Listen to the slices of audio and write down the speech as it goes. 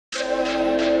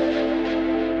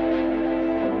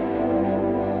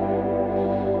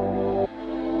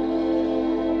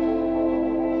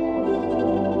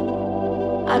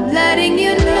I'm letting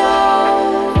you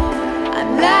know,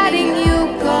 I'm letting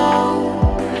you go.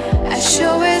 As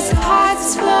sure as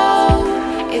hearts flow,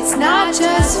 it's not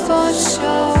just for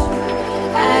show.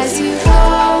 As you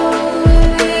go,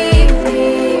 leave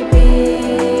me be.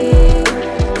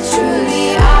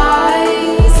 Truly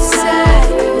I set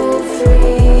you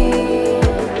free.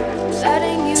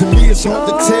 Letting you to me it's hard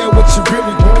to tell what you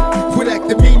really want. Quit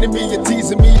acting mean to me, you're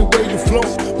teasing me the way you flow.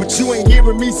 But you ain't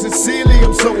hearing me sincerely,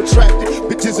 I'm so attracted.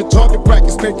 Bitches are target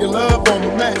practice, making love on the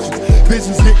mattress.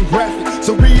 Business getting graphic,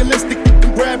 so realistic you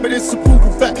can grab it, it's a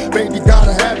proven fact. Baby,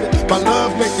 gotta have it, my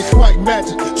love make it quite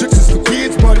magic. Tricks is for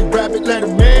kids, money rabbit, let a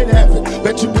man have it.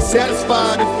 Bet you be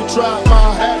satisfied if you try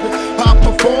my habit. High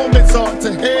performance, hard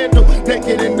to handle.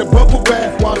 Naked in the bubble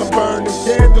bath while I'm burning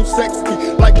candles. Sex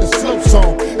me like a slow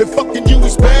song. If fucking you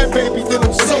is bad, baby, then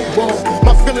I'm so wrong.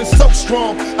 My feeling's so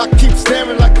strong, I keep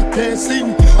staring like you can't see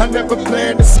me. I never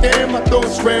planned to scam, my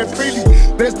thoughts ran freely.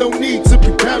 There's no need to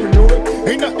be paranoid.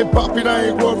 Ain't nothing poppin', I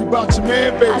ain't worried about your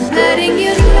man, baby. I'm letting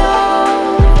you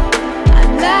know,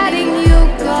 I'm letting you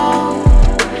go.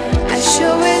 As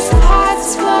sure as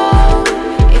hearts flow,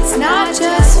 it's not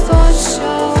just for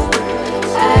show.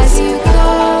 As you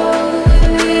go,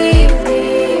 leave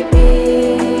me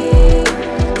be.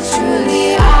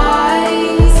 Truly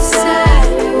I set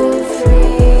you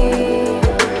free.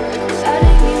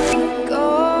 Letting you go.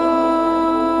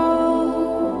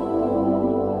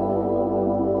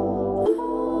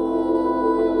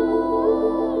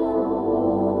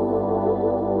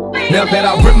 Now that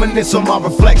I reminisce on my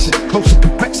reflection, close to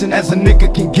perfection as a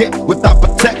nigga can get without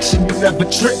protection. You never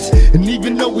tricked, and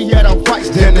even though we had our fights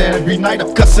down there every night,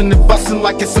 I'm cussing and busting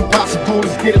like it's impossible to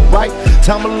get it right.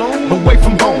 Time alone, away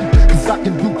from home, cause I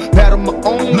can do that on my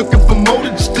own. Looking for more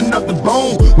than just another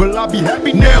bone. Will I be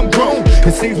happy now I'm grown?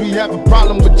 It seems we have a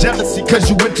problem with jealousy, cause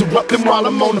you interrupting while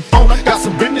I'm on the phone. I got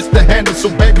some business to handle, so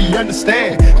baby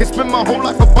understand. Can't spend my whole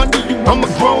life up under you, I'm a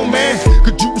grown man.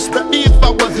 Could you respect me if I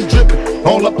wasn't dripping?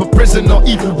 All up a prison or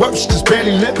even worse, just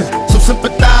barely living. So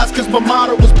sympathize, cause my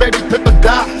motto was baby pip or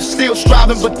die. Still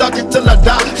striving but thugging till I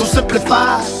die, so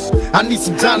simplify. I need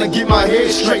some time to get my head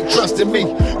straight, trust in me.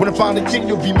 When I find a king,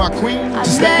 you'll be my queen.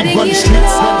 Just let me run the streets,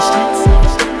 run the streets.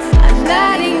 I'm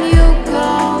letting you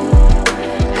go.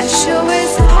 As sure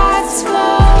as hearts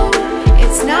flow,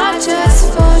 it's not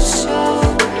just for show.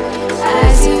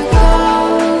 As you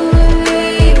go,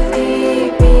 leave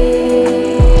me be.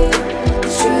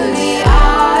 Truly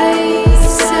I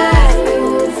set you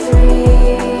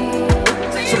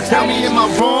free. So tell me, am I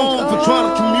wrong for trying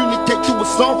to communicate to a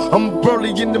song? I'm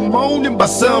early in the morning, by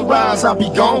sunrise I'll be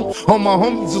gone. All my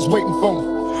homies is waiting for me,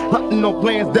 plotting on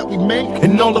plans that we make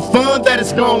and all the fun that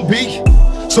it's gonna be.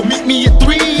 So meet me at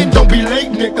 3 and don't be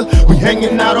late, nigga. We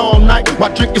hanging out all night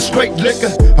while drinking straight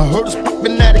liquor. I heard us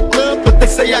popping at a club, but they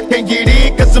say I can't get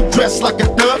in cause I'm dressed like a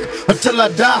thug. Until I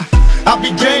die, I'll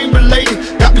be game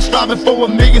related. Got me striving for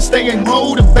 $1 million, staying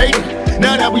motivated.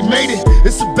 Now that we made it,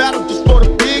 it's a battle just for the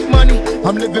big money.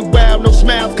 I'm living wild, no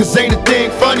smiles, cause ain't a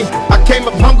thing funny. I came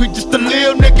up hungry, just a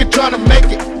little nigga trying to make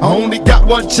it. I only got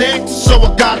one chance, so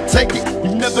I gotta take it.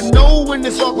 You never know when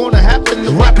it's all gonna happen,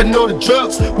 the rapping or the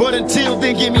drugs. But until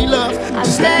then, give me love.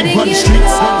 Just let me run the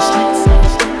streets, run the streets.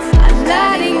 I'm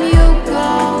letting you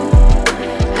go.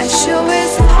 As sure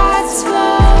as hearts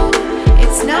flow,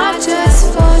 it's not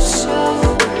just for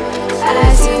show.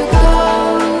 As you go.